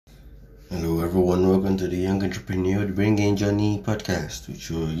Hello, everyone. Welcome to the Young Entrepreneur the Bringing Journey podcast with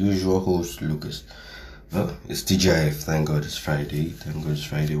your usual host, Lucas. Well, it's TGIF. Thank God it's Friday. Thank God it's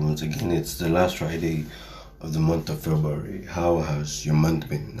Friday once again. It's the last Friday of the month of February. How has your month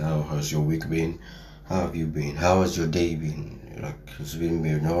been? How has your week been? How have you been? How has your day been? It's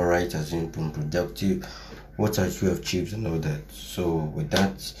been alright? Has it been productive? What have you achieved and all that? So, with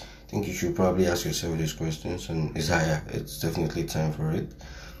that, I think you should probably ask yourself these questions. And it's definitely time for it.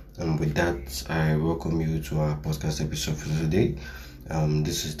 And with that, I welcome you to our podcast episode for today.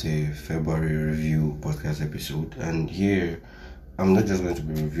 This is the February review podcast episode, and here I'm not just going to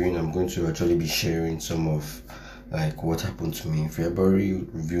be reviewing. I'm going to actually be sharing some of what happened to me in February,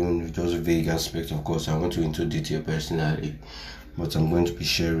 reviewing just vague aspects. Of course, I went into detail personally, but I'm going to be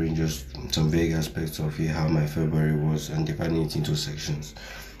sharing just some vague aspects of how my February was and dividing it into sections.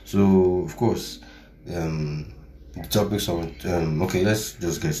 So, of course, the topics on okay, let's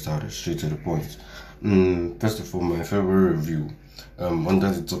just get started straight to the point. First of all, my February review under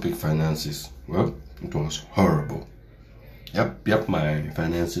the topic finances. Well, it was horrible. Yep, my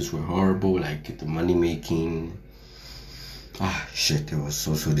finances were horrible, like the money making. It was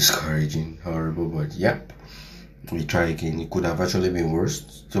so discouraging, horrible, but yep, we try again. It could have actually been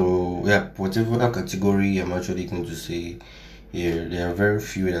worse. So whatever category I'm actually going to say here, there are very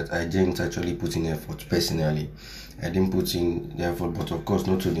few that I didn't actually put in effort personally. I didn't put in the effort, but of course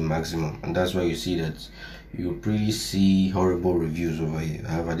not to the maximum, and that's why you see that you pretty see horrible reviews over here.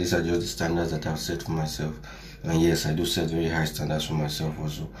 However, these are just the standards that I've set for myself, and yes, I do set very high standards for myself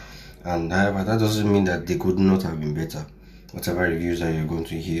also. And however, that doesn't mean that they could not have been better. Whatever reviews that you're going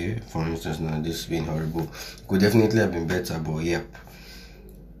to hear, for instance, now this being horrible, could definitely have been better, but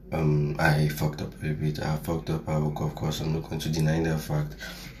I fucked up a little bit. I fucked up. Of course, I'm not going to deny that fact.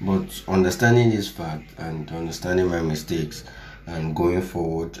 But understanding this fact and understanding my mistakes and going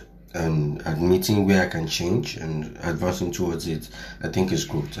forward and admitting where I can change and advancing towards it, I think is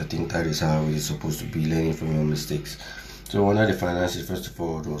growth. I think that is how it's supposed to be, learning from your mistakes. So under the finances, first of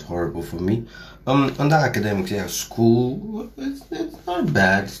all, it was horrible for me. Under academics, school, it's not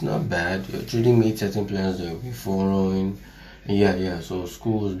bad. It's not bad. You're treating me certain plans that you'll be following. So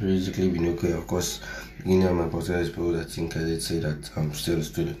school has basically been okay. Of course, my podcast people that think I did say that I'm still a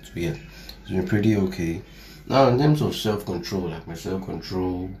student. But yeah, it's been pretty okay. Now, in terms of self-control, in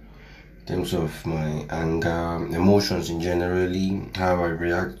terms of my anger, emotions in generally, how I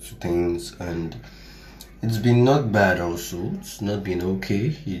react to things, and it's been not bad also. It's not been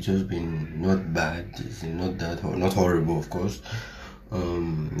okay. It's just been not bad. It's not horrible, of course.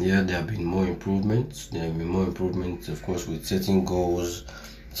 There have been more improvements. Of course, with setting goals,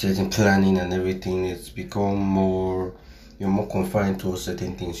 setting planning and everything. It's become you're more confined to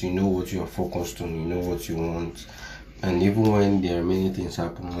certain things. You know what you are focused on, you know what you want. And even when there are many things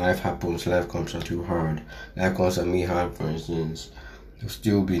happen, life comes at you hard. Life comes at me hard, for instance. I've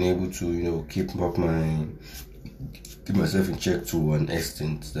still been able to, keep myself in check to an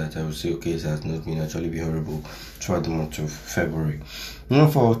extent that I would say, okay, it has not been actually be horrible throughout the month of February.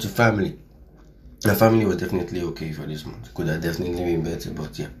 Moving forward to family. My family was definitely okay for this month. Could have definitely been better,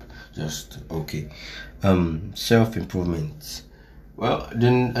 but just okay. Self-improvement. Well,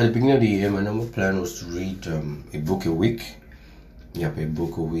 then at the beginning of the year, my normal plan was to read a book a week. A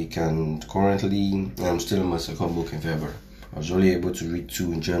book a week, and currently I'm still on my second book in February. I was only able to read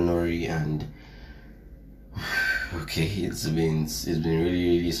 2 in January, and okay, it's been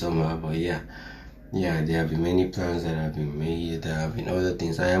really summer, but there have been many plans that have been made. There have been other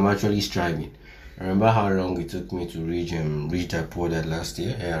things. I am actually striving. I remember how long it took me to read that Poor Dad last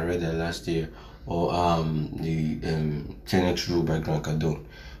year. I read that last year, or the 10x Rule by Grant Cardone.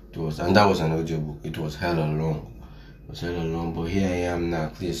 And that was an audiobook. It was hella long. But here I am now.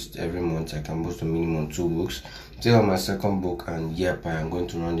 At least every month I can post a minimum 2 books. Still on my second book, and I am going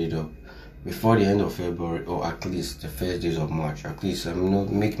to round it up before the end of February, or at least the first days of March. At least I'm going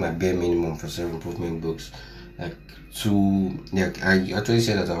to make my bare minimum for self-improvement books. I actually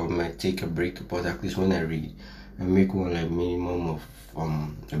said that I might take a break, but at least when I read, I make one minimum of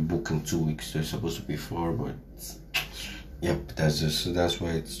a book in 2 weeks. There's supposed to be 4, but that's why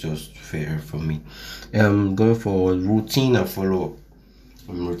it's just fair for me. Going forward, routine and follow-up.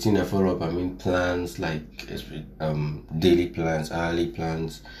 I mean plans like daily plans, hourly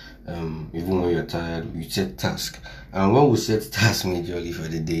plans. Even when you're tired, you set tasks. And when we set tasks majorly for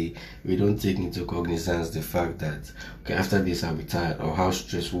the day, we don't take into cognizance the fact that after this I'll be tired, or how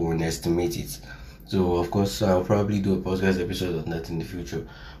stressful we estimate it. So of course I'll probably do a podcast episode on that in the future.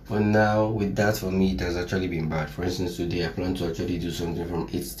 For now, with that, for me, it has actually been bad. For instance, today I plan to actually do something from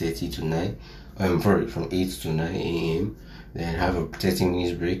 8:30 to 9. from 8 to 9 a.m. Then have a 30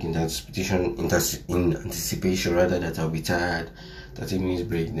 minutes break in anticipation rather that I'll be tired. 30 minutes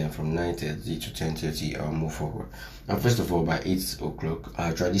break, then from 9:30 to 10:30 I'll move forward. Now first of all, by 8 o'clock I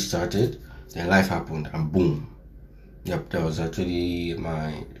actually started, then life happened and boom. Yep, that was actually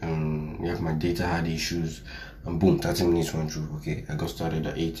my data had issues and boom, 30 minutes went through. Okay, I got started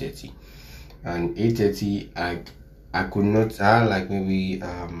at 8:30. And 8:30 I could not. I had like maybe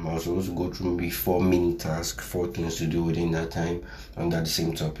I was supposed to go through maybe 4 mini tasks, 4 things to do within that time under the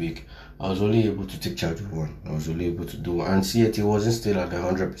same topic. I was only able to take charge of one. I was only able to do one, and see it wasn't still at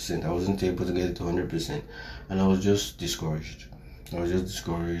 100%. I wasn't able to get it to 100%, and I was just discouraged.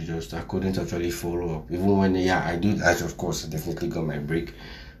 Just I couldn't actually follow up. Even when I did. Of course, I definitely got my break,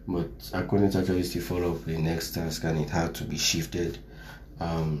 but I couldn't actually still follow up with the next task, and it had to be shifted.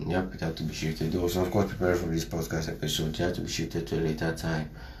 It had to be shifted. It was of course prepared for this podcast episode. It had to be shifted to a later time,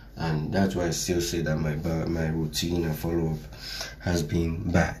 and that's why I still say that my routine and follow up has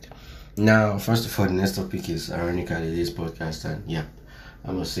been bad. Now, first of all, the next topic is ironically this podcast, and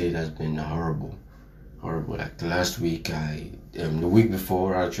I must say it has been horrible. Like the last week, the week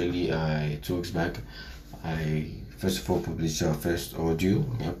before, actually, 2 weeks back, I first of all published our first audio.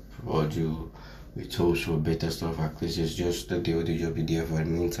 Audio with hopes for better stuff. Actually, it's just that the audio will be there for the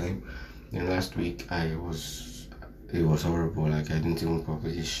meantime. Then last week, it was horrible. Like I didn't even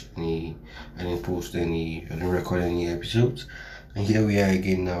publish any, I didn't post any, I didn't record any episodes. And here we are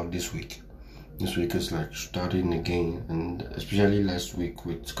again now this week. This week is like starting again, and especially last week,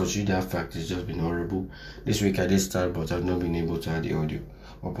 consider that fact, it's just been horrible. This week I did start, but I've not been able to add the audio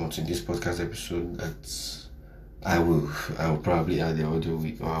up until this podcast episode. I will probably add the audio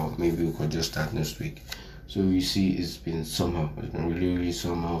week, or maybe we could just start next week. So you see, it's been really, really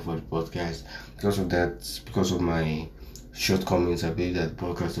somehow for the podcast. Because of that, because of my shortcomings, I believe that the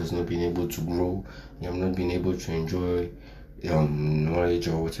podcast has not been able to grow. I have not been able to enjoy knowledge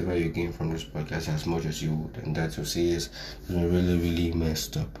or whatever you gain from this podcast as much as you would, and that to say is really, really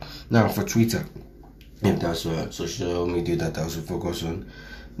messed up. Now for Twitter, if that's a social media that I also focus on.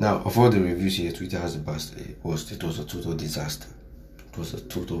 Now, of all the reviews here, Twitter has the best. It was a total disaster. It was a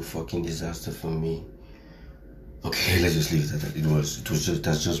total fucking disaster for me. Okay, let's just leave it at that.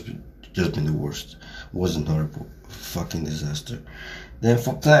 That's just been the worst. It wasn't horrible. Fucking disaster. Then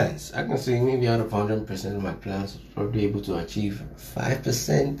for plans, I can say maybe out of 100% of my plans, I was probably able to achieve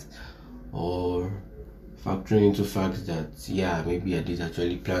 5%, or factoring into fact that maybe I did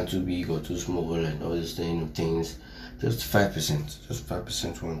actually plan too big or too small and all these things. Just 5%. Just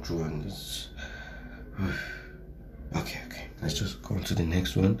 5% went through, and it's okay. Let's just go on to the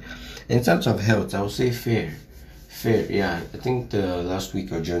next one. In terms of health, I would say fair. I think the last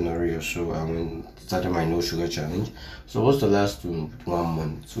week of January or so, I started my no sugar challenge. So what's the last 1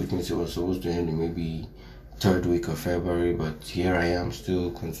 month? So it means it was supposed to end in maybe 3rd week of February, but here I am still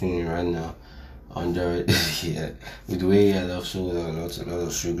continuing right now under with the way I love soda, a lot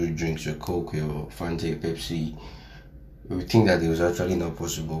of sugary drinks, your Coke, your Fanta, Pepsi. You would think that it was actually not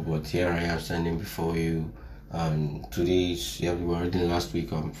possible, but here I am standing before you. Today we're already in the last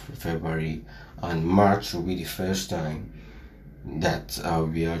week of February, and March will be the first time that I'll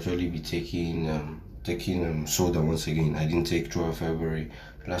be taking soda once again. I didn't take throughout February,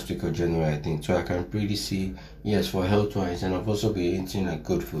 last week of January I think, so I can really see yes for health wise, and I've also been eating like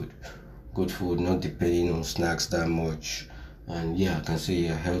good food, not depending on snacks that much, and I can say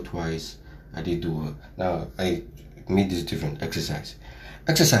health wise I did do well. Now I made this different.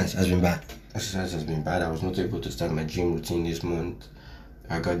 Exercise has been bad. I was not able to start my gym routine this month.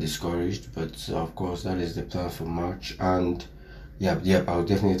 I got discouraged, but of course that is the plan for March, and I'll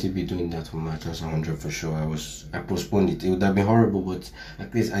definitely be doing that for March. That's 100 for sure. I postponed it. It would have been horrible, but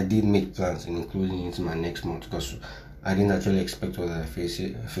at least I did make plans, and including into my next month, because I didn't actually expect what I faced.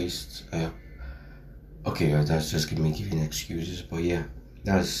 That's just me giving excuses, but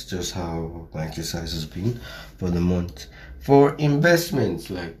that's just how my exercise has been for the month. For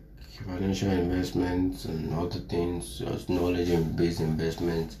investments, like financial investments and other things, just knowledge-based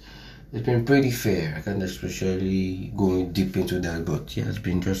investments, it's been pretty fair. I can't especially go deep into that, but it's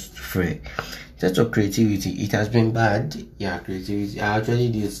been just fair. In terms of creativity, it has been bad. Creativity. I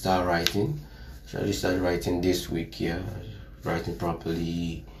actually did start writing. I started writing this week. Writing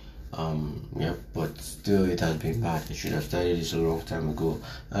properly. But still it has been bad. I should have started this a long time ago,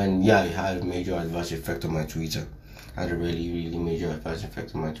 and it had a major adverse effect on my Twitter. Had a really, really major adverse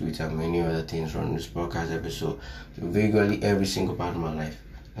effect on my Twitter and many other things from this podcast episode. So virtually every single part of my life,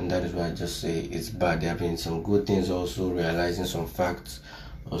 and that is why I just say it's bad. There have been some good things also, realizing some facts,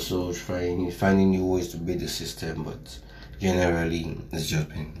 also finding new ways to beat the system, but generally it's just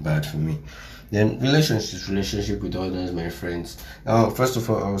been bad for me. Then relationship with others, my friends. First of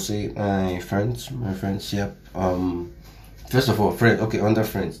all, I would say my friends, yep. First of all, friends. Okay, under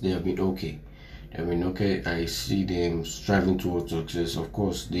friends, they have been okay. They have been okay. I see them striving towards success. Of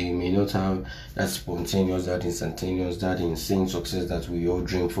course, they may not have that spontaneous, that instantaneous, that insane success that we all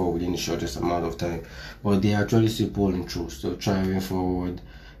dream for within the shortest amount of time. But they actually still pulling through, still driving forward.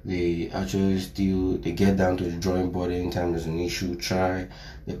 They actually still they get down to the drawing board anytime there's an issue, try,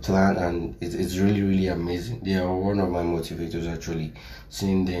 they plan, and it's really really amazing. They are one of my motivators actually.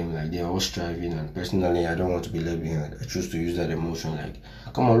 Seeing them like they're all striving, and personally I don't want to be left behind. I choose to use that emotion like,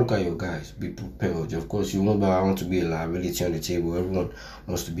 come on, look at your guys, be prepared. Of course you won't, but I want to be a liability on the table. Everyone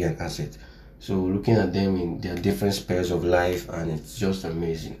wants to be an asset. So looking at them in their different spheres of life, and it's just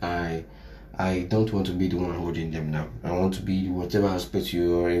amazing. I don't want to be the one holding them down. I want to be whatever aspect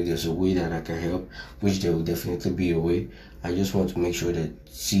you are. If there's a way that I can help, which there will definitely be a way, I just want to make sure that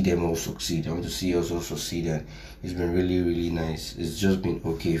see them all succeed. I want to see us all succeed, and it's been really, really nice. It's just been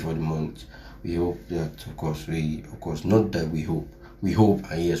okay for the month. We hope that, of course, not that we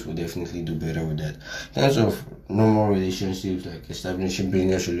hope, and yes, we'll definitely do better with that. In terms of normal relationships, like establishing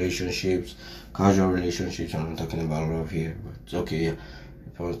business relationships, casual relationships, I'm not talking about love here, but okay, yeah.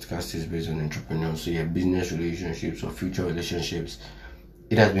 The podcast is based on entrepreneurs, so yeah, business relationships or future relationships.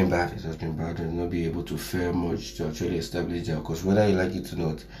 It has been bad. It has been bad. I've not been able to fare much to actually establish that, because whether you like it or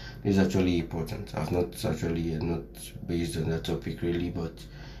not, it's actually important. I've not based on that topic really, but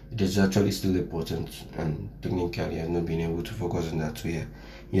it is actually still important, and technically I've not been able to focus on that. So yeah,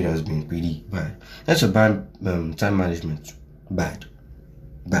 it has been pretty bad. That's a bad time management. Bad,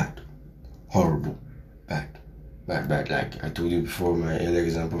 horrible, bad. Like I told you before, my earlier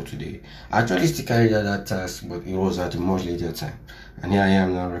example today. I actually still carried out that task, but it was at a much later time. And here I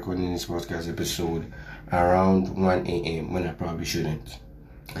am now recording this podcast episode around 1 a.m. when I probably shouldn't.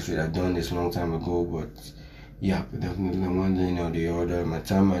 I should have done this long time ago, but yeah, definitely one thing or the other. My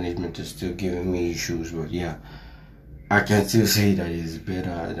time management is still giving me issues, but yeah, I can still say that it's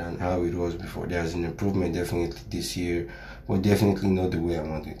better than how it was before. There's an improvement definitely this year, but definitely not the way I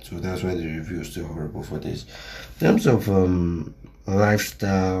want it. So that's why the review is still horrible for this. In terms of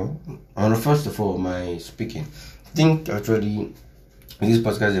lifestyle, first of all, my speaking. I think actually this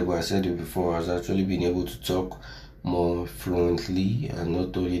podcast, I said it before, has actually been able to talk more fluently, and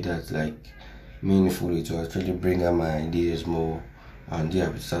not only that, like meaningfully, to actually bring out my ideas more. And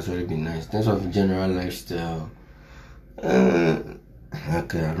yeah, it's actually been nice. In terms of general lifestyle,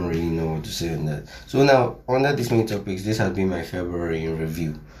 okay, I don't really know what to say on that. So now, under these main topics, this has been my February in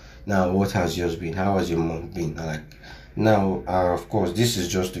review. Now, what has yours been? How has your month been? Now, of course, this is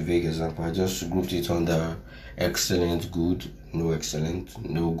just a vague example. I just grouped it under excellent, good, no excellent,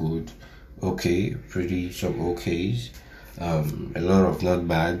 no good, okay, pretty, some okays, a lot of not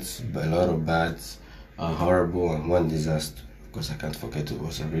bads, but a lot of bads, horrible, and one disaster. Of course, I can't forget it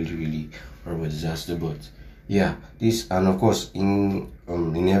was a really, really horrible disaster, but yeah, this, and of course in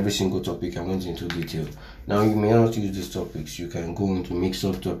every single topic I went into detail. Now you may not use these topics, you can go into mix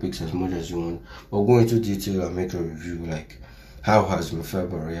up topics as much as you want, but go into detail and make a review, like how has my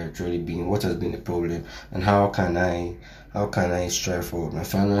February actually been, what has been the problem, and how can I strive forward. My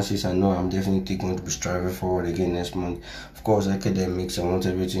finances, I know I'm definitely going to be striving forward again next month. Of course, academics, I want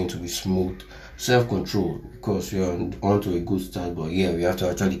everything to be smooth. Self-control, because we're on to a good start, but yeah, we have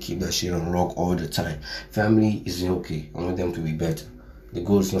to actually keep that shit on rock all the time. Family isn't okay. I want them to be better. The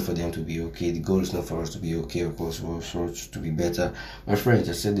goal is not for them to be okay. The goal is not for us to be okay. Of course, for us to be better. My friends,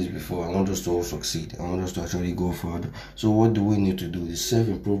 I said this before. I want us to all succeed. I want us to actually go further. So what do we need to do? Is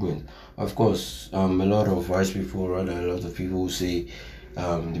self-improvement. Of course, a lot of wise people, rather a lot of people who say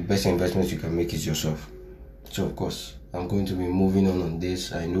the best investment you can make is yourself. So of course, I'm going to be moving on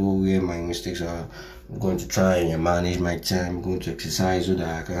this. I know where my mistakes are. I'm going to try and manage my time. I'm going to exercise so that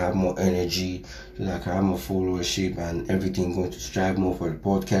I can have more energy, so that I can have more followership and everything. I'm going to strive more for the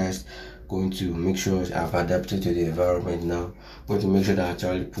podcast. Going to make sure I've adapted to the environment now. I'm going to make sure that I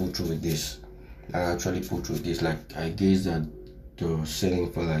actually pull through with this. Like I gazed at the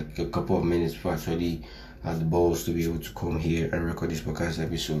setting for like a couple of minutes before I actually had the balls to be able to come here and record this podcast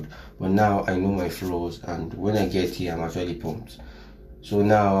episode. But now I know my flaws, and when I get here, I'm actually pumped. So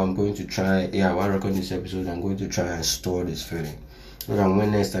now I'm going to try, while recording this episode, I'm going to try and store this feeling. So that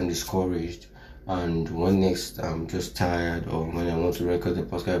when next I'm discouraged, and when next I'm just tired, or when I want to record the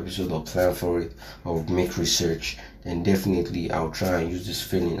podcast episode or plan for it, or make research, then definitely I'll try and use this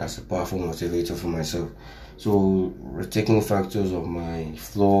feeling as a powerful motivator for myself. So taking factors of my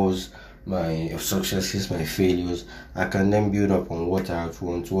flaws, my successes, my failures. I can then build up on what I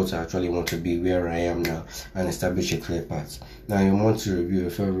actually want to be, where I am now, and establish a clear path. Now, you want to review a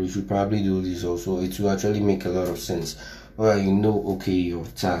failure, you should probably do this also. It will actually make a lot of sense. Well, you know, okay, your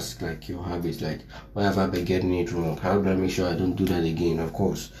task, like your habits, like why have I been getting it wrong? How do I make sure I don't do that again? Of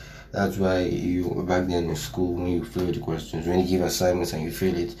course, that's why you back then in school when you fail the questions, when you give assignments and you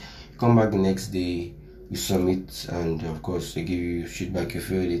fail it, you come back the next day, you submit, and of course they give you feedback, you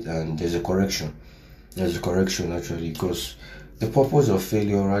failed it, and there's a correction. There's a correction actually, because the purpose of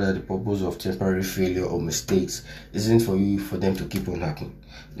failure, or rather the purpose of temporary failure or mistakes, isn't for them to keep on happening.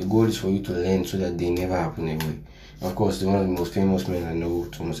 The goal is for you to learn so that they never happen again. Of course, one of the most famous men I know,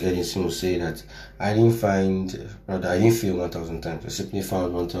 Thomas Edison, will say that I didn't fail 1,000 times. I simply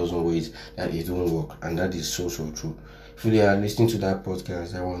found 1,000 ways that it won't work, and that is so true. If you are listening to that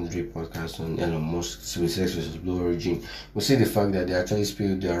podcast, that one great podcast on Elon Musk, SpaceX versus Blue Origin, you'll see the fact that they actually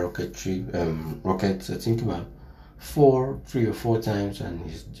spilled their rockets, I think about 3 or 4 times, and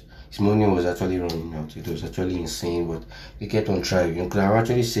his money was actually running out. It was actually insane, but they kept on trying. You could have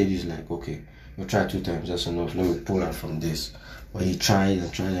actually said this like, okay, you tried 2 times, that's enough. Let me pull out from this. But he tried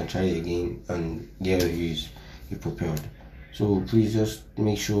and tried and tried again, and there he is. He propelled. So please just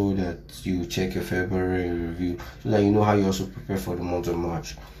make sure that you check your February review so that you know how you also prepare for the month of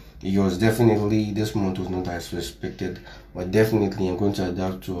March. Yours definitely, this month was not as expected, but definitely I'm going to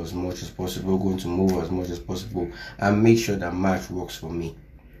adapt to as much as possible, going to move as much as possible, and make sure that March works for me.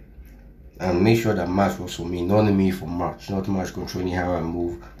 And make sure that March works for me, not me for March, not March controlling how I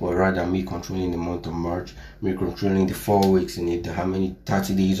move, but rather me controlling the month of March, me controlling the 4 weeks in it, how many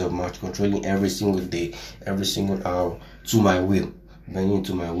 30 days of March, controlling every single day, every single hour to my will, bending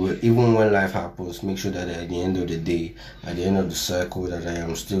to my will. Even when life happens, make sure that at the end of the day, at the end of the cycle, that I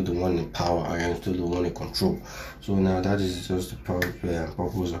am still the one in power, I am still the one in control. So now that is just the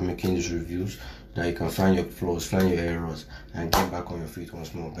purpose of making these reviews, that you can find your flaws, find your errors, and get back on your feet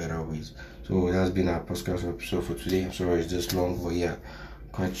once more, better ways. So that's been our podcast episode for today. I'm sorry it's this long, but yeah,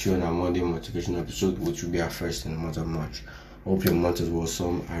 catch you on our Monday motivation episode, which will be our first in the month of March. Hope your month was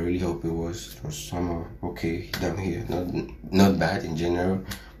awesome. I really hope it was. It was somehow okay down here. Not bad in general,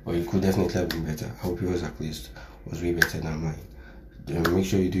 but it could definitely have been better. I hope yours at least was way better than mine. Make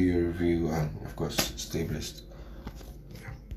sure you do your review, and of course, stay blessed.